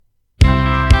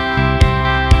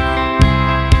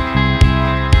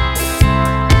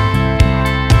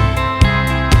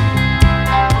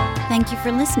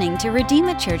listening to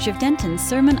Redeemer Church of Denton's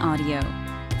sermon audio.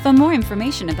 For more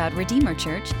information about Redeemer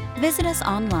Church, visit us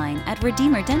online at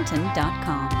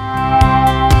redeemerdenton.com.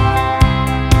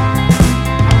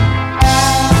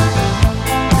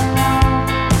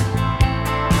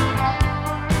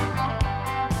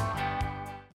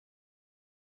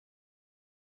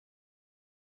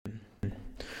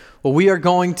 Well, we are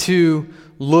going to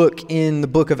look in the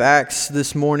book of Acts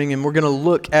this morning, and we're going to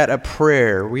look at a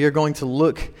prayer. We are going to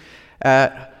look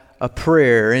at a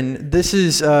prayer, and this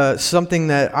is something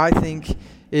that I think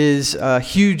is a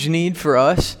huge need for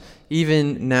us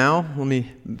even now. Let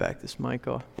me back this mic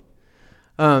off.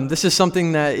 This is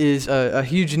something that is a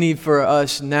huge need for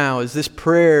us now, is this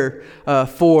prayer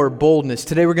for boldness.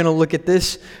 Today we're going to look at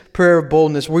this prayer of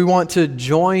boldness. We want to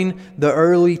join the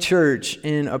early church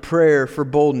in a prayer for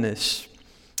boldness.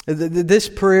 This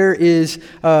prayer is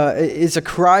a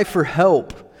cry for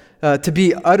help, to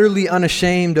be utterly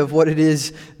unashamed of what it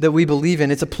is that we believe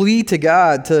in. It's a plea to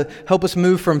God to help us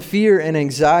move from fear and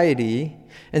anxiety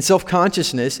and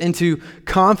self-consciousness into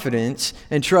confidence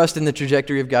and trust in the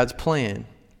trajectory of God's plan.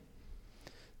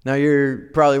 Now you're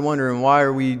probably wondering, why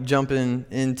are we jumping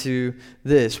into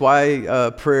this?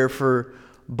 Why prayer for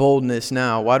boldness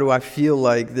now? Why do I feel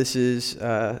like this is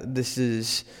a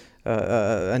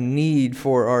need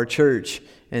for our church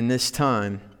in this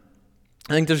time?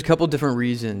 I think there's a couple different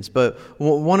reasons, but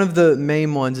one of the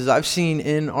main ones is I've seen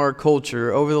in our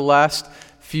culture over the last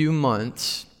few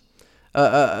months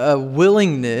a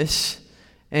willingness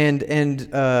and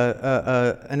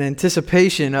an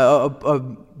anticipation, a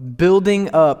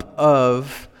building up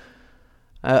of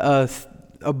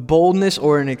a boldness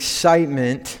or an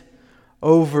excitement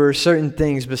over certain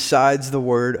things besides the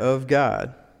Word of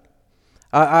God.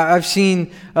 I've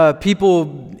seen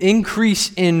people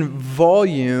increase in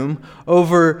volume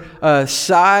over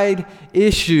side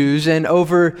issues and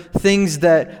over things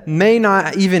that may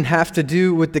not even have to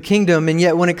do with the kingdom, and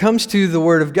yet when it comes to the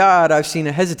Word of God, I've seen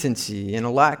a hesitancy and a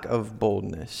lack of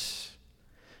boldness.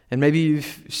 And maybe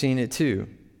you've seen it too.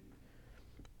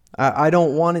 I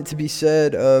don't want it to be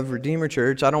said of Redeemer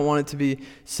Church, I don't want it to be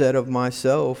said of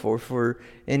myself or for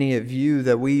any of you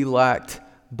that we lacked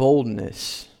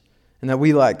boldness and that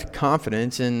we lacked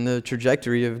confidence in the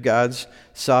trajectory of God's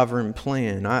sovereign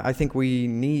plan. I think we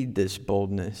need this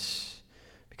boldness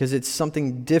because it's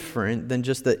something different than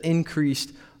just the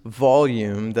increased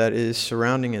volume that is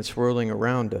surrounding and swirling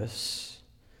around us.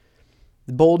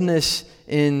 Boldness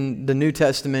in the New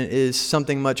Testament is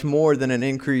something much more than an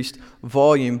increased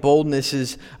volume. Boldness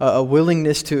is a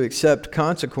willingness to accept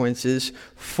consequences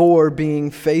for being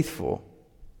faithful.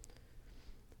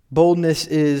 Boldness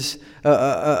is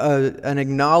an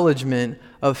acknowledgement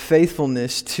of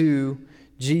faithfulness to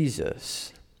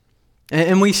Jesus.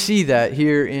 And we see that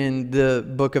here in the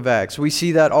book of Acts. We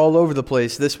see that all over the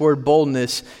place. This word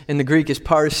boldness in the Greek is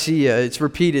parousia. It's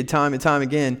repeated time and time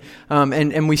again.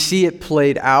 And we see it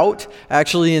played out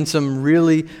actually in some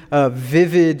really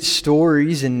vivid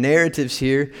stories and narratives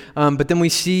here. But then we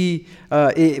see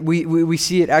we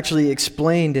see it actually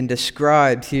explained and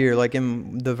described here, like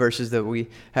in the verses that we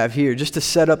have here, just to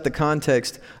set up the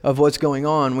context of what's going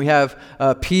on. We have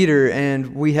Peter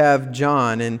and we have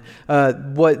John, and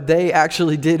what they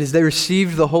actually did is they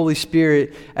received the Holy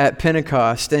Spirit at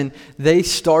Pentecost, and they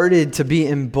started to be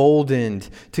emboldened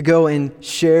to go and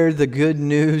share the good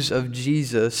news of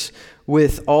Jesus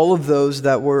with all of those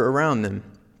that were around them.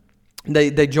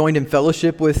 They joined in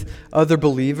fellowship with other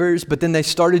believers, but then they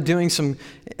started doing some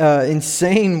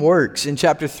insane works in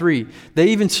chapter 3. They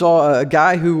even saw a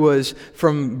guy who was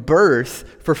from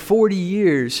birth for 40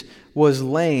 years was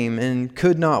lame and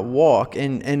could not walk.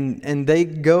 And they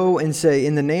go and say,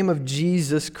 in the name of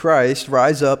Jesus Christ,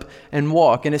 rise up and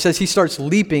walk. And it says he starts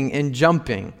leaping and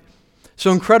jumping.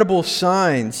 So incredible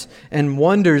signs and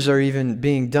wonders are even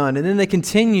being done. And then they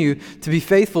continue to be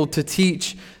faithful to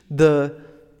teach the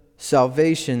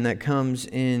salvation that comes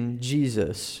in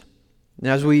Jesus.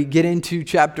 Now, as we get into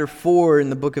chapter 4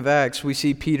 in the book of Acts, we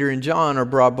see Peter and John are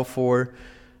brought before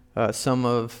some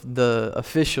of the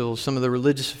officials, some of the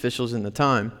religious officials in the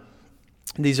time.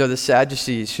 These are the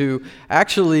Sadducees, who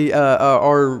actually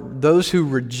are those who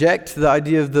reject the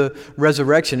idea of the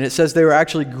resurrection. It says they were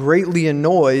actually greatly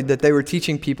annoyed that they were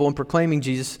teaching people and proclaiming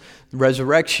Jesus'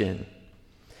 resurrection.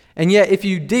 And yet, if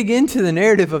you dig into the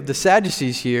narrative of the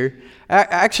Sadducees here,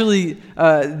 actually,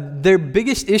 their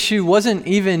biggest issue wasn't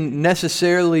even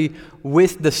necessarily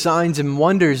with the signs and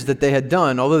wonders that they had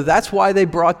done, although that's why they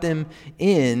brought them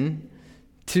in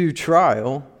to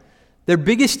trial. Their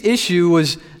biggest issue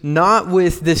was not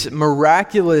with this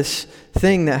miraculous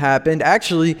thing that happened.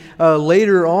 Actually,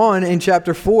 later on in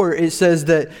chapter 4, it says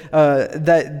that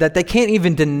they can't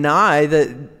even deny that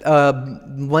a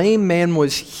lame man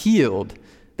was healed.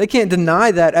 They can't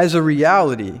deny that as a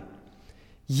reality.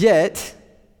 Yet,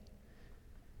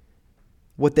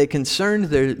 what they concerned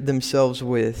themselves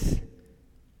with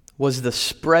was the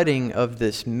spreading of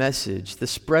this message, the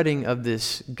spreading of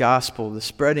this gospel, the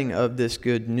spreading of this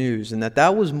good news, and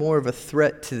that was more of a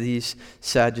threat to these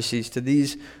Sadducees, to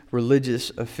these religious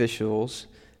officials,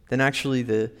 than actually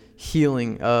the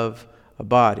healing of a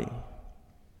body.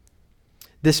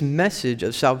 This message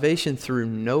of salvation through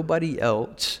nobody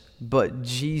else but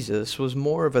Jesus was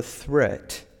more of a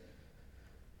threat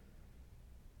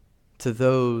to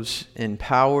those in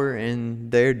power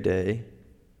in their day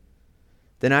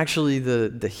than actually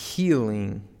the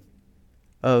healing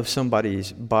of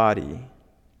somebody's body.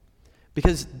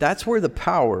 Because that's where the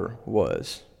power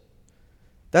was.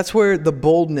 That's where the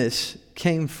boldness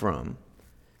came from.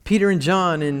 Peter and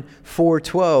John in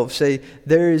 4:12 say,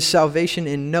 "There is salvation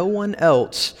in no one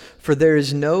else, for there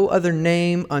is no other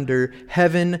name under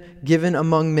heaven given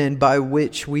among men by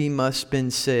which we must be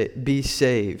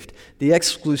saved." The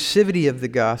exclusivity of the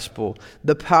gospel,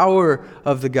 the power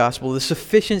of the gospel, the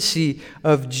sufficiency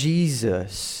of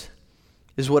Jesus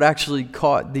is what actually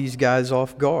caught these guys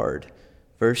off guard.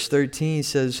 Verse 13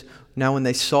 says, "Now when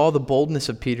they saw the boldness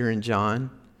of Peter and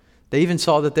John, they even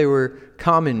saw that they were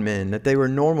common men, that they were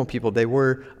normal people, they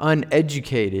were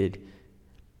uneducated.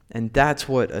 And that's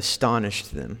what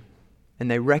astonished them.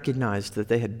 And they recognized that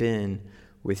they had been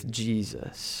with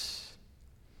Jesus."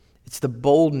 It's the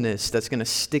boldness that's going to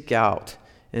stick out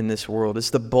in this world.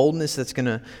 It's the boldness that's going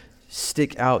to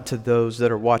stick out to those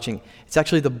that are watching. It's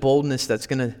actually the boldness that's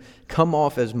going to come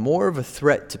off as more of a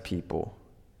threat to people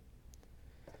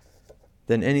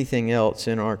than anything else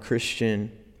in our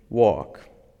Christian walk.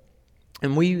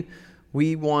 And we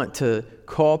want to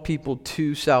call people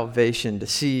to salvation, to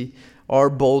see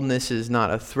our boldness is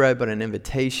not a threat, but an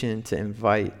invitation to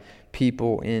invite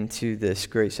people into this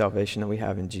great salvation that we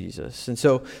have in Jesus. And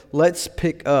so let's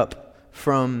pick up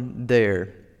from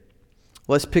there.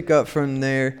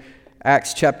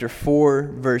 Acts chapter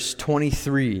 4, verse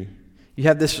 23. You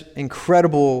have this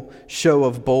incredible show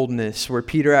of boldness where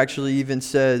Peter actually even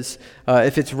says,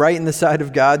 if it's right in the sight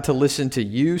of God to listen to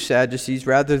you, Sadducees,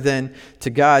 rather than to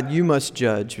God, you must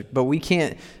judge. But we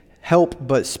can't help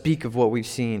but speak of what we've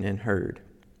seen and heard.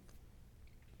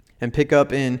 And pick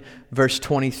up in verse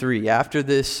 23. After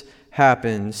this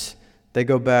happens, they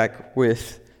go back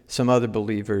with some other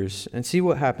believers and see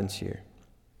what happens here.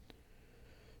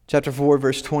 Chapter 4,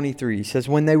 verse 23 says,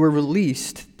 "When they were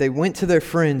released, they went to their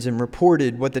friends and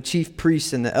reported what the chief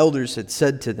priests and the elders had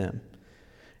said to them.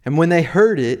 And when they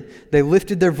heard it, they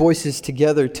lifted their voices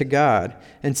together to God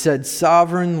and said,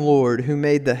 'Sovereign Lord, who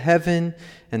made the heaven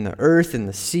and the earth and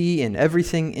the sea and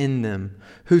everything in them,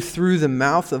 who through the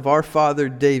mouth of our father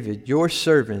David, your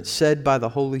servant, said by the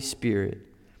Holy Spirit,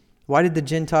 why did the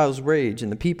Gentiles rage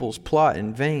and the peoples plot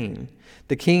in vain?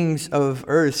 The kings of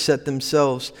earth set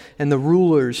themselves, and the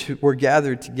rulers who were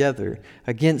gathered together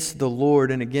against the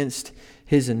Lord and against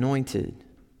his anointed.'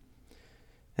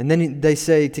 And then they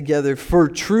say together, 'For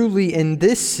truly in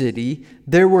this city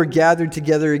there were gathered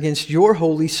together against your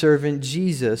holy servant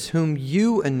Jesus, whom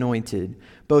you anointed,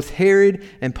 both Herod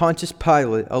and Pontius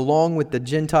Pilate, along with the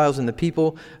Gentiles and the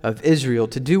people of Israel,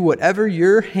 to do whatever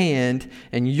your hand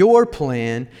and your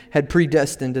plan had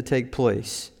predestined to take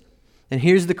place.' And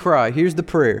here's the cry, here's the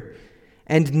prayer.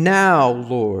 'And now,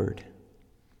 Lord,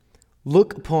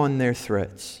 look upon their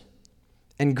threats,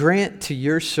 and grant to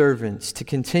your servants to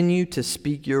continue to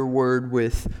speak your word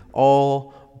with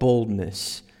all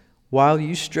boldness, while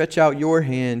you stretch out your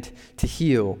hand to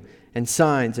heal, and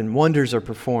signs and wonders are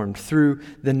performed through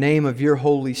the name of your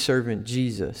holy servant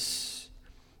Jesus.'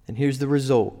 And here's the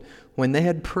result. When they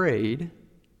had prayed,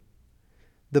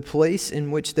 the place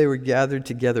in which they were gathered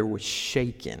together was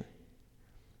shaken,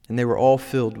 and they were all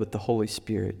filled with the Holy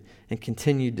Spirit and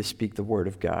continued to speak the word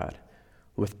of God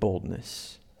with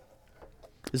boldness."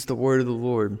 This is the word of the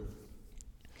Lord.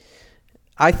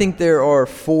 I think there are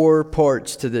 4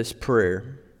 parts to this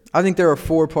prayer. I think there are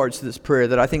 4 parts to this prayer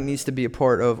that I think needs to be a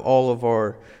part of all of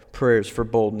our prayers for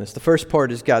boldness. The first part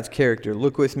is God's character.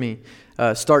 Look with me,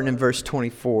 starting in verse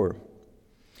 24.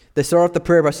 They start off the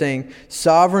prayer by saying,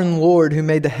 "Sovereign Lord, who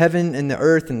made the heaven and the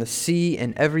earth and the sea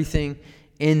and everything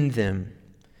in them."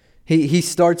 He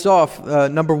starts off,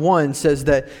 number one, says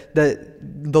that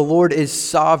the Lord is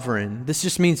sovereign. This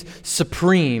just means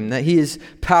supreme, that he is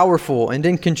powerful and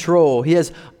in control. He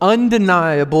has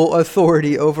undeniable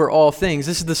authority over all things.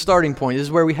 This is the starting point. This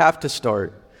is where we have to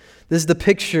start. This is the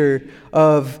picture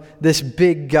of this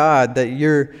big God that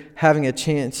you're having a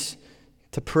chance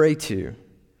to pray to.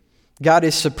 God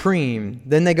is supreme.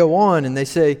 Then they go on and they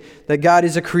say that God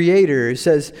is a creator. It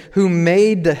says, who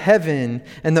made the heaven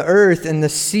and the earth and the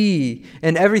sea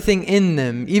and everything in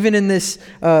them. Even in this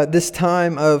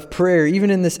time of prayer,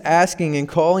 even in this asking and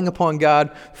calling upon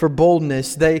God for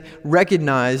boldness, they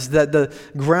recognize that the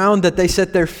ground that they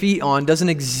set their feet on doesn't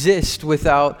exist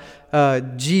without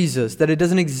Jesus, that it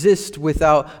doesn't exist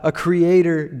without a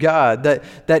creator God,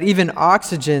 that even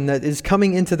oxygen that is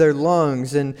coming into their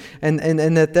lungs and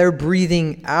that they're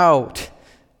breathing out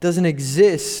doesn't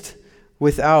exist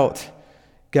without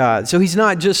God. So he's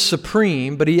not just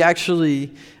supreme, but he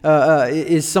actually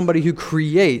is somebody who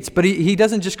creates. But he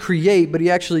doesn't just create, but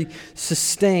he actually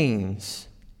sustains.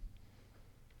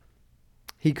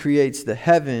 He creates the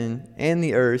heaven and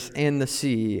the earth and the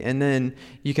sea. And then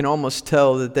you can almost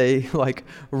tell that they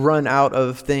run out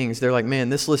of things. They're like, man,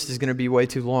 this list is going to be way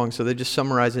too long. So they just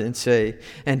summarize it and say,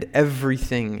 and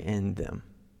everything in them.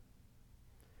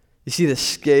 You see the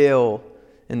scale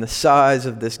and the size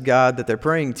of this God that they're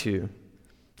praying to.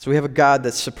 So we have a God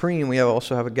that's supreme. We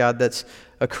also have a God that's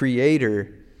a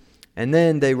creator. And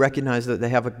then they recognize that they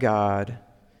have a God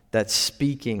that's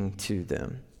speaking to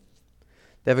them.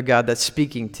 They have a God that's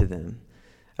speaking to them.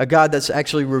 A God that's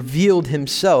actually revealed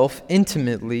himself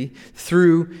intimately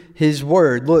through his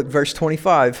word. Look, verse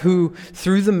 25. Who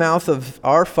through the mouth of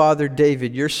our father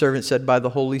David, your servant, said by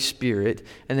the Holy Spirit.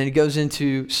 And then he goes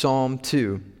into Psalm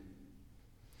 2.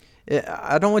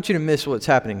 I don't want you to miss what's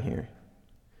happening here.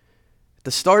 At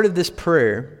the start of this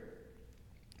prayer,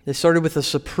 they started with a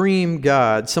supreme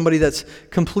God, somebody that's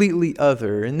completely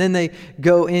other. And then they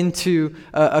go into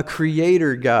a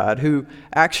creator God who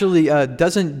actually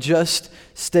doesn't just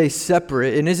stay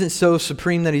separate and isn't so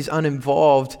supreme that he's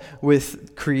uninvolved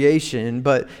with creation,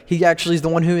 but he actually is the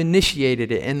one who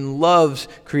initiated it and loves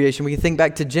creation. We can think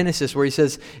back to Genesis where he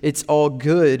says it's all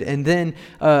good. And then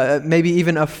maybe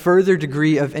even a further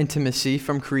degree of intimacy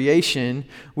from creation,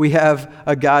 we have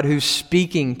a God who's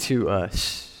speaking to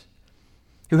us,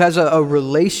 who has a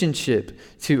relationship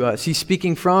to us. He's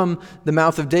speaking from the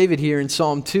mouth of David here in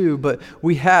Psalm 2, but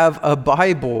we have a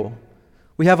Bible.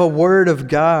 We have a Word of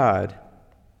God.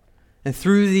 And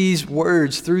through these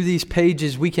words, through these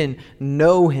pages, we can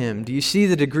know Him. Do you see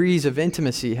the degrees of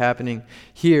intimacy happening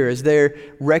here as they're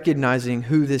recognizing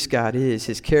who this God is,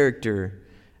 His character,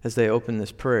 as they open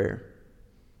this prayer?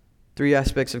 Three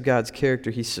aspects of God's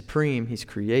character. He's supreme, He's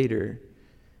creator,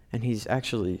 and He's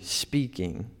actually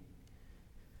speaking.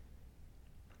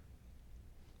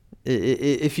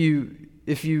 If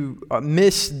you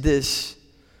miss this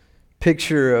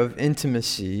picture of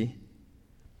intimacy,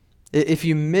 if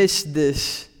you miss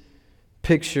this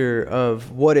picture of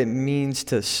what it means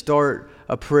to start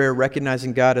a prayer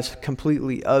recognizing God as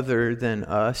completely other than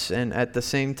us, and at the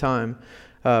same time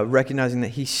recognizing that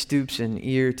He stoops an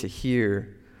ear to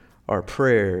hear our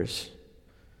prayers,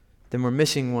 then we're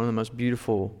missing one of the most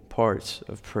beautiful parts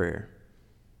of prayer.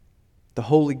 The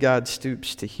holy God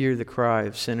stoops to hear the cry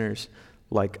of sinners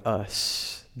like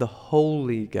us. The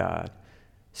holy God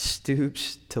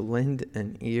stoops to lend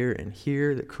an ear and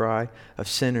hear the cry of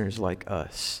sinners like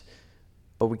us.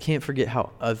 But we can't forget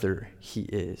how other He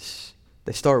is.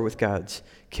 They start with God's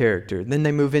character. Then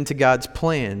they move into God's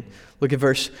plan. Look at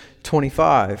verse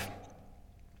 25.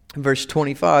 Verse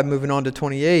 25, moving on to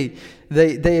 28,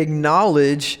 they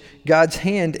acknowledge God's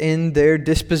hand in their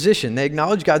disposition. They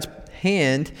acknowledge God's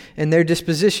hand and their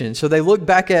disposition. So they look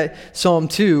back at Psalm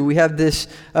 2. We have this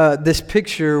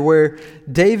picture where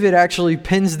David actually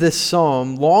pens this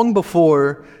psalm long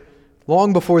before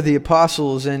the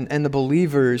apostles and the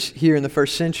believers here in the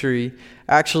first century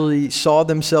actually saw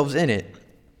themselves in it.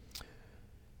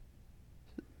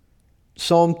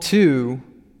 Psalm 2,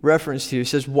 referenced here,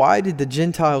 says, "Why did the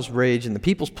Gentiles rage and the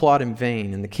peoples plot in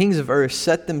vain? And the kings of earth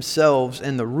set themselves,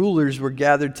 and the rulers were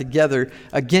gathered together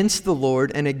against the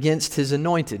Lord and against His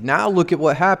anointed." Now look at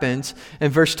what happens in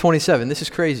verse 27. This is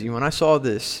crazy. When I saw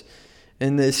this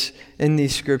in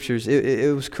these scriptures,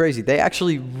 it was crazy. They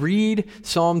actually read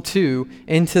Psalm 2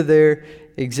 into their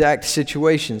exact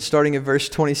situation, starting at verse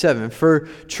 27. "For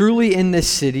truly in this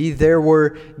city there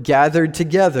were gathered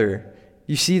together."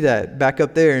 You see that back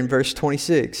up there in verse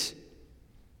 26.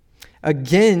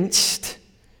 "Against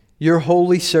your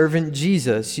holy servant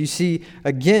Jesus." You see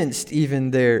against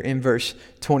even there in verse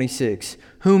 26.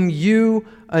 "Whom you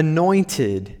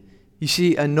anointed." You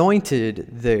see anointed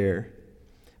there.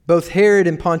 Both Herod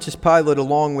and Pontius Pilate,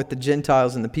 along with the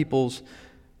Gentiles and the peoples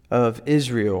of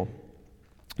Israel.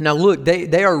 Now look,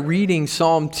 they are reading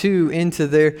Psalm 2 into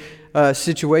their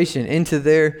situation, into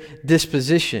their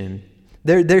disposition.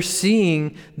 They're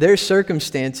seeing their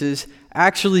circumstances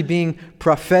actually being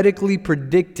prophetically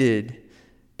predicted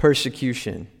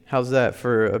persecution. How's that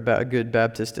for a good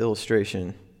Baptist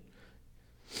illustration?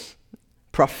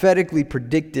 Prophetically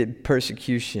predicted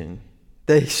persecution.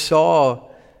 They saw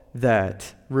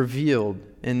that revealed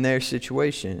in their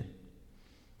situation.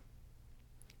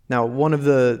 Now, one of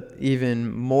the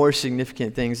even more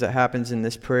significant things that happens in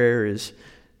this prayer is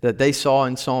that they saw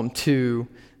in Psalm 2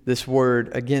 this word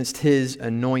against his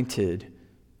anointed.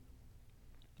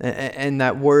 And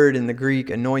that word in the Greek,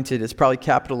 anointed, is probably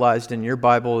capitalized in your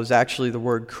Bible, is actually the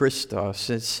word Christos.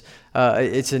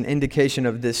 It's an indication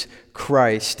of this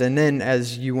Christ. And then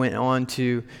as you went on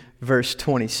to verse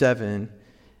 27,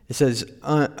 it says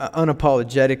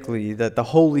unapologetically that the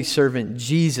holy servant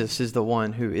Jesus is the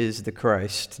one who is the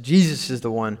Christ. Jesus is the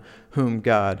one whom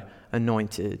God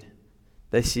anointed.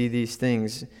 They see these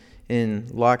things in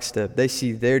lockstep. They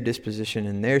see their disposition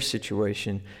and their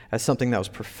situation as something that was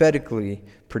prophetically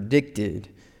predicted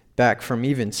back from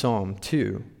even Psalm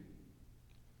 2.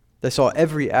 They saw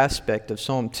every aspect of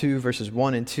Psalm 2 verses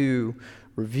 1 and 2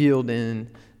 revealed in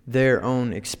their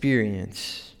own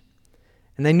experience.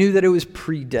 And they knew that it was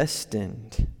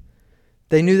predestined.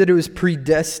 They knew that it was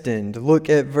predestined. Look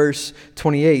at verse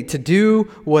 28. To do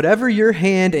whatever your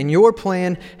hand and your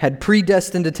plan had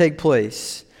predestined to take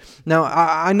place. Now,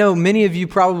 I know many of you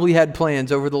probably had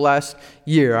plans over the last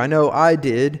year. I know I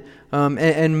did.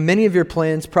 And many of your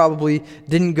plans probably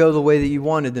didn't go the way that you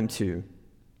wanted them to.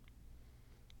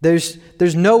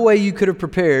 There's no way you could have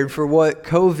prepared for what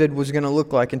COVID was going to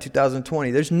look like in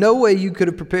 2020. There's no way you could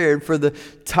have prepared for the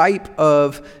type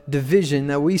of division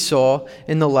that we saw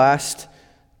in the last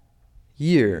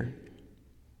year.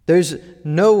 There's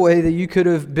no way that you could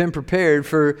have been prepared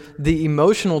for the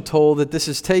emotional toll that this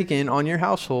has taken on your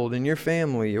household and your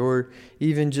family or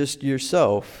even just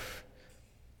yourself.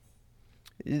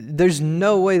 There's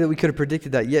no way that we could have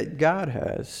predicted that, yet God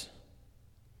has.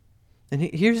 And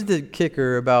here's the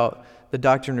kicker about the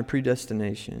doctrine of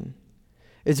predestination.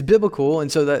 It's biblical,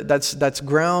 and so that's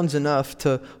grounds enough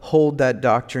to hold that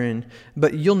doctrine,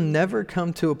 but you'll never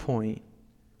come to a point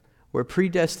where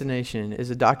predestination is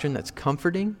a doctrine that's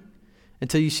comforting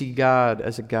until you see God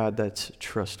as a God that's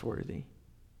trustworthy.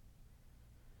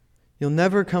 You'll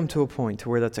never come to a point to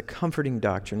where that's a comforting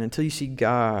doctrine until you see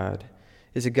God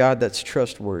is a God that's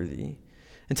trustworthy.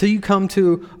 Until you come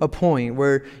to a point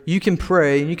where you can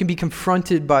pray and you can be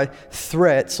confronted by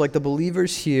threats like the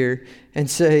believers here and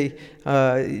say,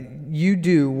 you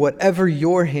do whatever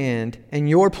your hand and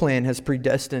your plan has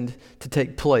predestined to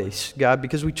take place, God,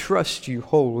 because we trust you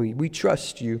wholly. We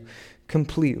trust you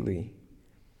completely.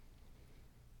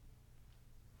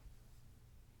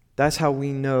 That's how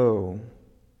we know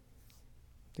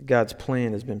that God's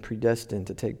plan has been predestined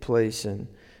to take place. And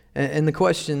the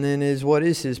question then is, what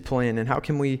is his plan and how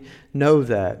can we know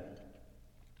that?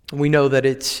 We know that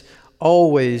it's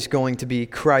always going to be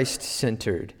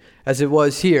Christ-centered, as it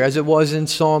was here, as it was in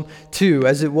Psalm 2,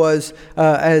 as it was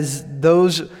as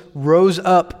those rose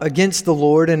up against the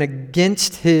Lord and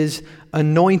against his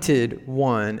anointed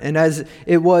one, and as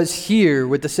it was here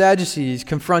with the Sadducees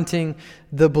confronting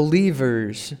the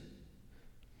believers,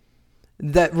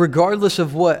 that regardless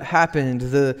of what happened,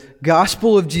 the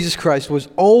gospel of Jesus Christ was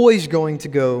always going to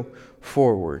go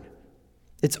forward.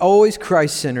 It's always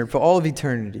Christ-centered for all of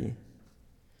eternity.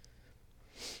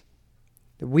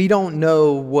 We don't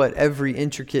know what every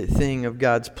intricate thing of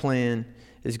God's plan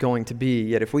is going to be,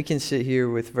 yet if we can sit here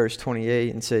with verse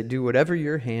 28 and say, do whatever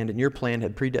your hand and your plan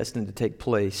had predestined to take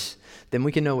place, then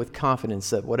we can know with confidence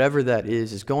that whatever that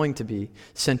is going to be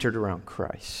centered around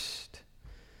Christ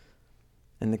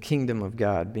and the kingdom of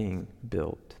God being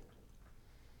built.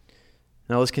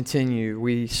 Now let's continue.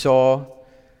 We saw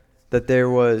that there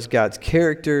was God's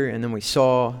character, and then we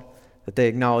saw that they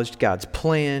acknowledged God's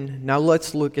plan. Now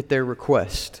let's look at their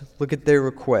request. Look at their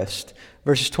request.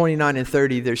 Verses 29 and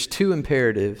 30, there's two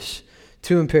imperatives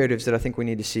that I think we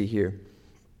need to see here.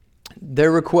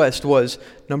 Their request was,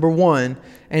 number one,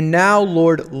 and now,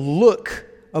 Lord, look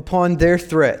upon their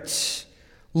threats.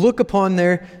 Look upon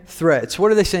their threats. What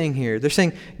are they saying here? They're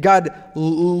saying, God,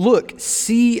 look,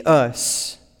 see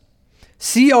us.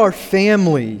 See our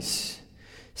families.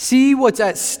 See what's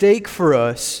at stake for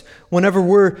us whenever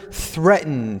we're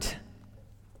threatened.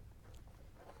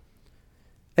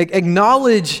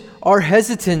 Acknowledge our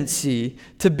hesitancy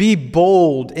to be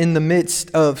bold in the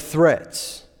midst of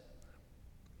threats.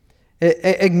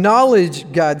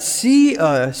 Acknowledge God. See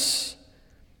us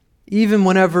even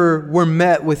whenever we're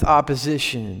met with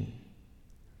opposition.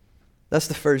 That's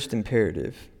the first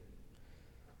imperative.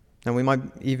 Now, we might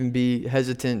even be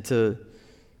hesitant to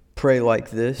pray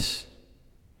like this.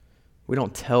 We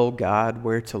don't tell God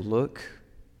where to look.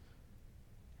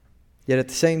 Yet at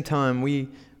the same time, we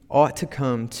ought to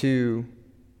come to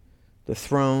the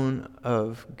throne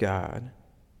of God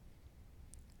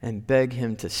and beg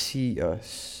Him to see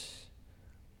us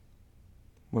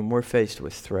when we're faced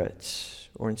with threats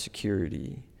or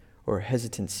insecurity or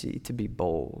hesitancy to be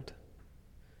bold.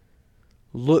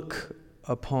 Look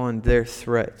upon their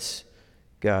threats,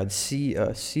 God. See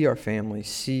us, see our families,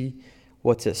 see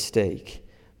what's at stake.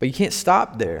 But you can't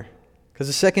stop there, because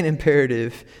the second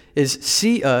imperative is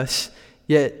see us,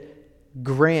 yet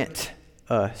grant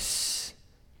us.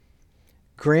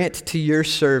 Grant to your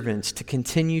servants to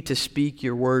continue to speak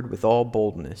your word with all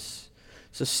boldness.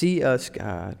 So see us,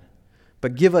 God,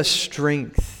 but give us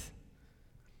strength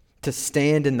to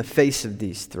stand in the face of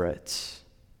these threats.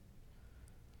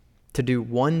 To do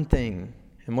one thing.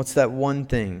 And what's that one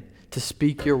thing? To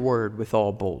speak your word with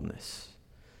all boldness.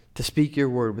 To speak your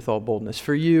word with all boldness.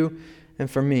 For you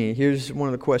and for me, here's one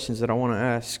of the questions that I want to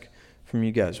ask from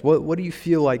you guys. What do you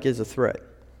feel like is a threat?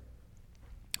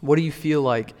 What do you feel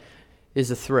like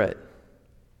is a threat?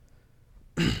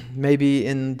 Maybe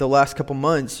in the last couple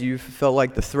months, you've felt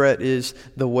like the threat is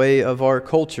the way of our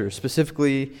culture,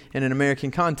 specifically in an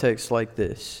American context like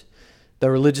this. That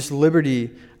religious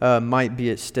liberty might be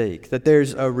at stake, that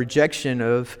there's a rejection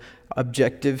of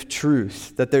objective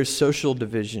truth, that there's social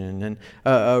division and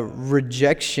a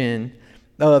rejection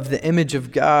of the image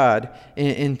of God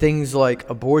in things like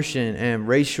abortion and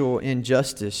racial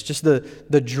injustice. Just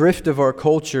the drift of our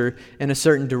culture in a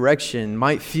certain direction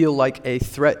might feel like a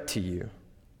threat to you.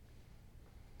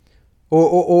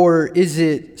 Or is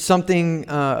it something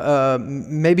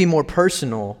maybe more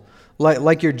personal?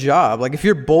 Like your job. Like if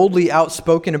you're boldly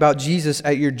outspoken about Jesus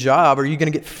at your job, are you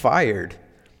going to get fired?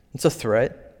 It's a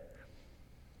threat.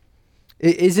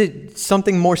 Is it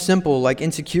something more simple like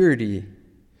insecurity?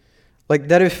 Like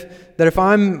that if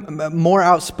I'm more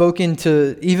outspoken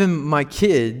to even my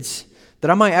kids, that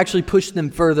I might actually push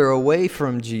them further away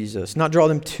from Jesus, not draw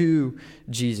them to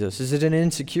Jesus. Is it an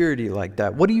insecurity like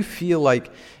that? What do you feel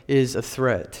like is a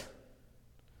threat?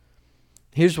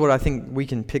 Here's what I think we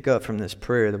can pick up from this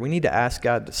prayer, that we need to ask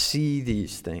God to see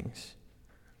these things.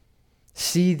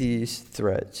 See these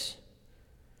threats.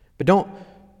 But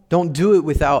don't do it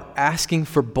without asking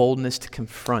for boldness to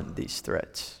confront these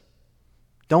threats.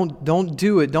 Don't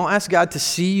do it. Don't ask God to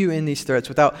see you in these threats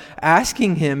without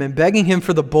asking Him and begging Him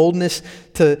for the boldness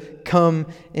to come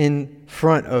in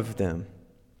front of them.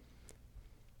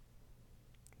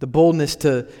 The boldness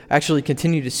to actually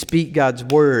continue to speak God's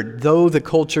word, though the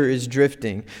culture is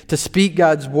drifting. To speak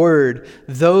God's word,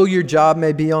 though your job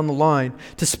may be on the line.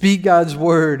 To speak God's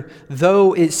word,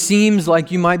 though it seems like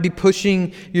you might be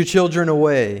pushing your children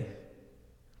away.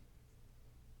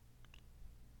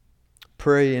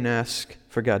 Pray and ask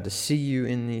for God to see you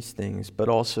in these things, but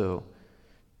also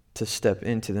to step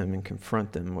into them and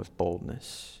confront them with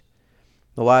boldness.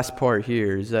 The last part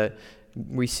here is that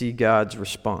we see God's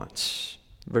response.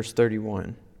 Verse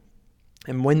 31.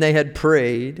 And when they had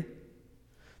prayed,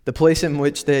 the place in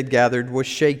which they had gathered was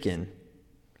shaken.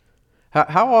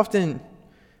 How often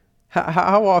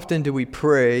do we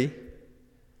pray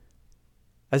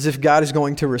as if God is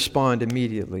going to respond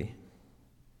immediately?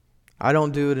 I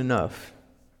don't do it enough.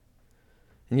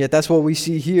 And yet that's what we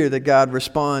see here, that God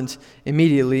responds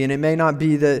immediately. And it may not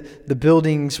be that the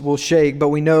buildings will shake, but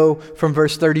we know from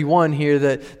verse 31 here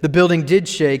that the building did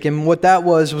shake. And what that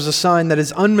was a sign that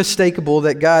is unmistakable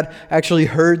that God actually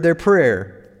heard their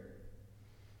prayer.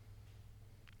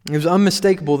 It was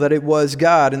unmistakable that it was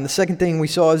God. And the second thing we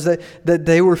saw is that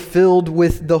they were filled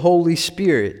with the Holy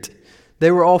Spirit. They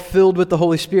were all filled with the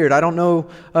Holy Spirit. I don't know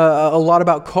a lot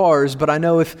about cars, but I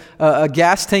know if a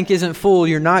gas tank isn't full,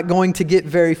 you're not going to get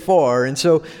very far. And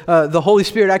so the Holy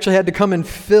Spirit actually had to come and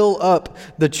fill up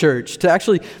the church, to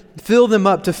actually fill them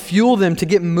up, to fuel them, to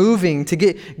get moving, to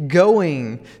get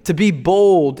going, to be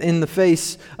bold in the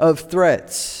face of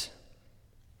threats.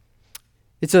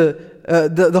 It's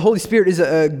the Holy Spirit is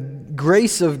a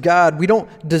grace of God. We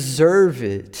don't deserve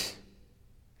it.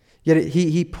 Yet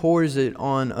He pours it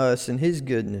on us in His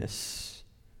goodness.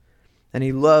 And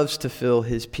He loves to fill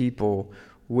His people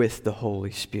with the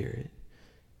Holy Spirit.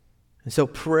 And so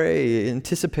pray,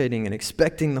 anticipating and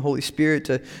expecting the Holy Spirit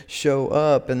to show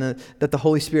up, and that the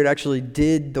Holy Spirit actually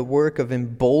did the work of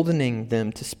emboldening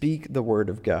them to speak the Word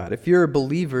of God. If you're a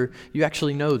believer, you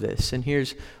actually know this. And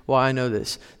here's why I know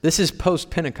this. This is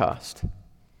post-Pentecost.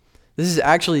 This is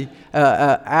actually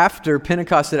after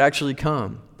Pentecost had actually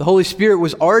come. The Holy Spirit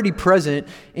was already present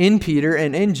in Peter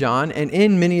and in John and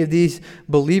in many of these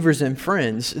believers and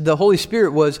friends. The Holy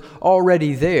Spirit was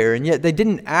already there, and yet they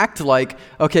didn't act like,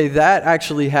 okay, that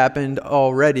actually happened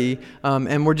already,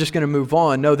 and we're just going to move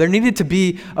on. No, there needed to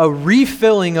be a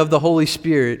refilling of the Holy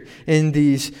Spirit in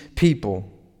these people.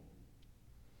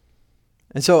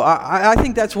 And so I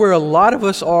think that's where a lot of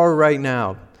us are right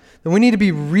now. And we need to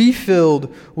be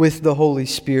refilled with the Holy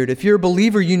Spirit. If you're a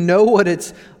believer, you know what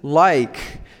it's like.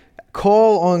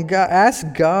 Call on God, ask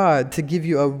God to give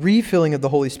you a refilling of the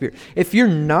Holy Spirit. If you're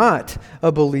not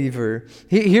a believer,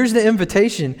 here's the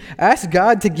invitation. Ask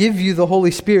God to give you the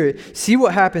Holy Spirit. See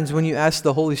what happens when you ask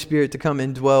the Holy Spirit to come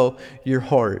and dwell your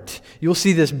heart. You'll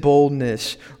see this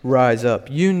boldness rise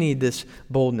up. You need this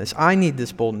boldness. I need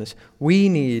this boldness. We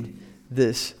need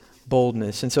this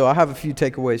boldness. And so I have a few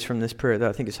takeaways from this prayer that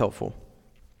I think is helpful.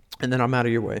 And then I'm out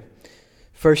of your way.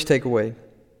 First takeaway.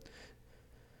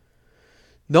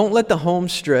 Don't let the home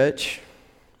stretch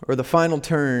or the final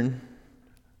turn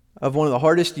of one of the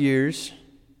hardest years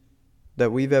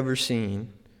that we've ever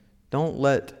seen, don't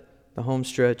let the home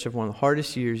stretch of one of the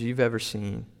hardest years you've ever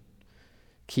seen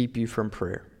keep you from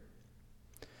prayer.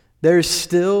 There's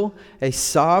still a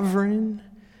sovereign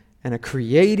and a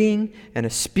creating and a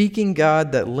speaking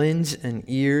God that lends an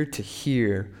ear to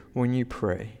hear when you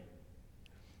pray.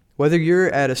 Whether you're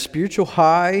at a spiritual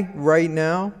high right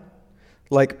now,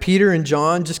 like Peter and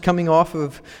John just coming off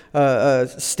of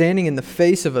standing in the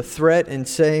face of a threat and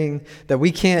saying that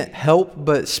we can't help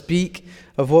but speak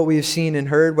of what we have seen and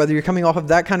heard, whether you're coming off of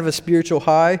that kind of a spiritual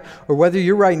high, or whether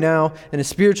you're right now in a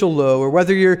spiritual low, or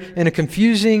whether you're in a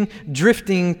confusing,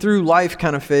 drifting through life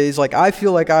kind of phase like I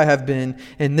feel like I have been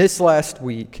in this last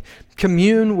week,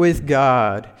 commune with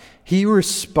God. He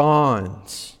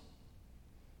responds.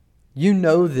 You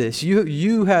know this.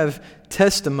 You have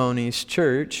testimonies,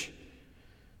 church.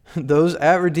 Those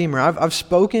at Redeemer, I've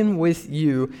spoken with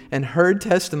you and heard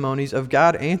testimonies of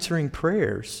God answering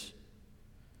prayers.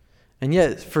 And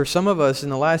yet, for some of us in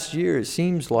the last year, it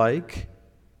seems like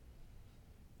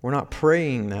we're not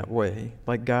praying that way.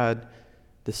 Like God,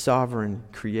 the sovereign,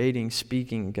 creating,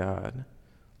 speaking God,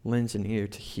 lends an ear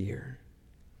to hear.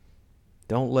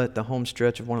 Don't let the home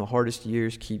stretch of one of the hardest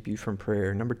years keep you from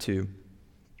prayer. Number 2,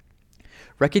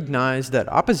 recognize that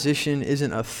opposition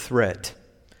isn't a threat.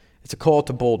 It's a call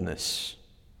to boldness.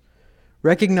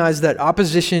 Recognize that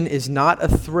opposition is not a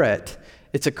threat.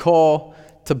 It's a call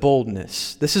to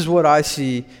boldness. This is what I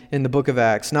see in the book of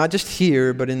Acts, not just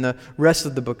here, but in the rest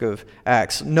of the book of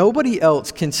Acts. Nobody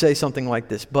else can say something like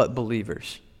this but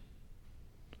believers.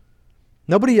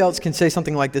 Nobody else can say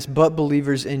something like this but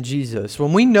believers in Jesus.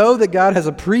 When we know that God has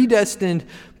a predestined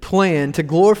plan to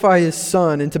glorify His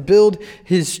Son and to build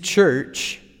His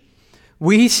church,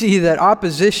 we see that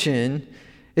opposition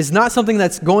is not something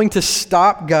that's going to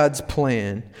stop God's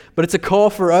plan, but it's a call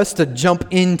for us to jump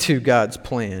into God's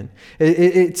plan.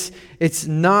 It's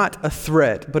not a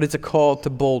threat, but it's a call to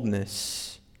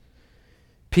boldness.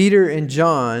 Peter and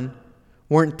John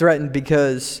weren't threatened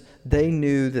because they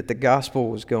knew that the gospel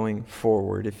was going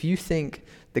forward. If you think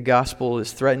the gospel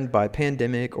is threatened by a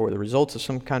pandemic or the results of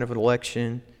some kind of an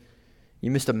election, you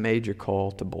missed a major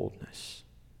call to boldness.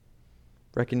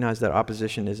 Recognize that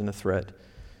opposition isn't a threat,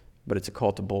 but it's a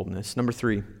call to boldness. Number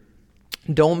 3,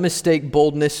 don't mistake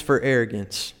boldness for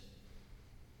arrogance.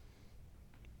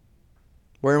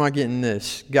 Where am I getting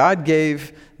this? God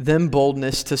gave them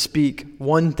boldness to speak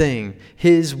one thing,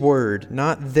 His word,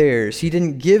 not theirs. He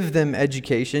didn't give them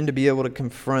education to be able to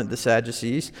confront the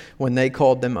Sadducees when they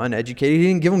called them uneducated. He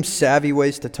didn't give them savvy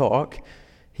ways to talk.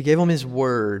 He gave them His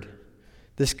word,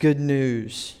 this good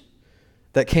news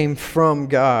that came from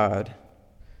God.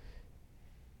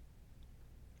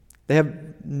 They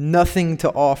have nothing to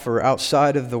offer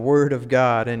outside of the Word of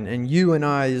God, and you and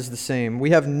I is the same.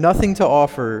 We have nothing to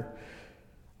offer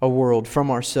a world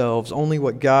from ourselves, only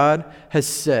what God has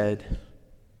said.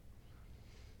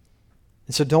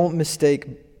 And so don't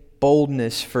mistake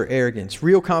boldness for arrogance.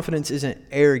 Real confidence isn't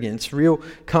arrogance. Real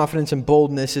confidence and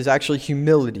boldness is actually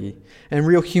humility. And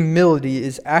real humility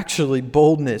is actually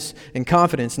boldness and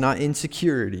confidence, not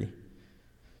insecurity.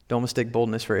 Don't mistake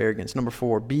boldness for arrogance. Number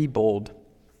 4, be bold.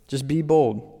 Just be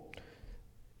bold.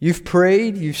 You've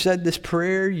prayed, you've said this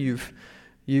prayer, you've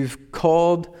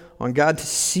called on God to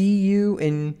see you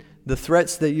in the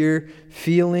threats that you're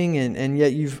feeling, and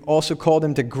yet you've also called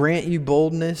Him to grant you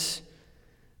boldness.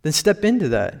 Then step into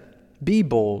that. Be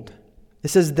bold. It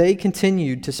says they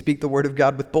continued to speak the word of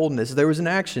God with boldness. There was an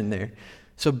action there.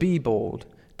 So be bold.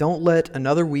 Don't let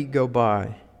another week go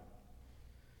by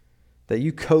that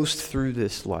you coast through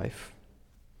this life.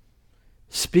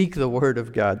 Speak the Word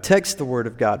of God. Text the Word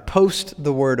of God. Post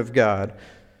the Word of God.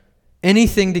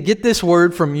 Anything to get this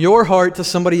Word from your heart to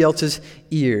somebody else's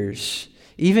ears.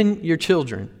 Even your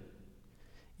children.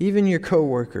 Even your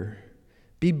coworker.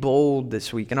 Be bold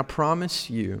this week. And I promise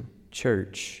you,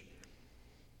 church,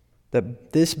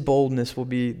 that this boldness will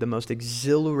be the most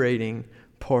exhilarating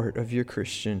part of your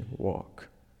Christian walk.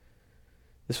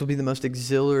 This will be the most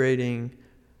exhilarating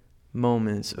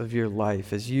moments of your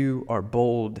life as you are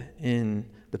bold in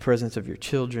the presence of your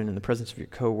children, in the presence of your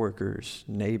coworkers,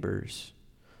 neighbors,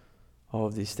 all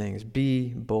of these things. Be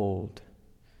bold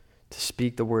to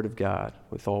speak the Word of God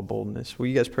with all boldness. Will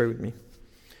you guys pray with me?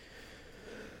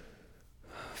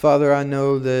 Father, I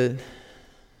know that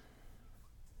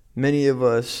many of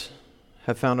us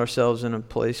have found ourselves in a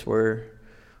place where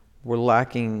we're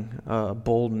lacking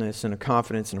boldness and a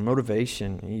confidence and a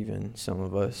motivation, even some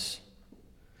of us,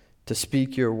 to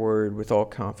speak your word with all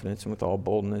confidence and with all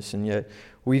boldness. And yet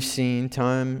we've seen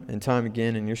time and time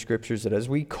again in your scriptures that as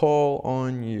we call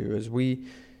on you, as we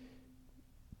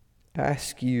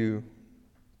ask you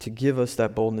to give us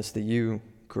that boldness, that you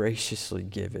graciously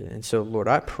give it. And so, Lord,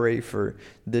 I pray for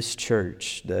this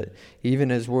church that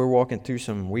even as we're walking through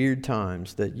some weird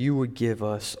times, that you would give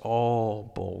us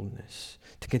all boldness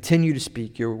to continue to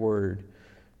speak your word,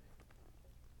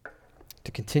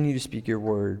 to continue to speak your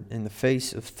word in the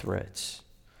face of threats.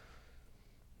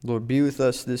 Lord, be with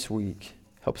us this week.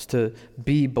 Help us to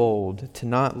be bold, to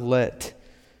not let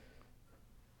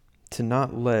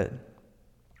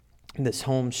this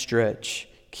home stretch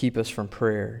keep us from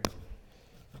prayer.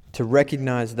 To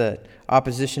recognize that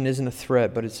opposition isn't a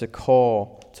threat, but it's a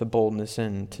call to boldness,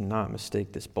 and to not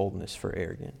mistake this boldness for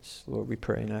arrogance. Lord, we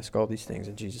pray and ask all these things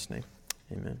in Jesus' name.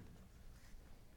 Amen.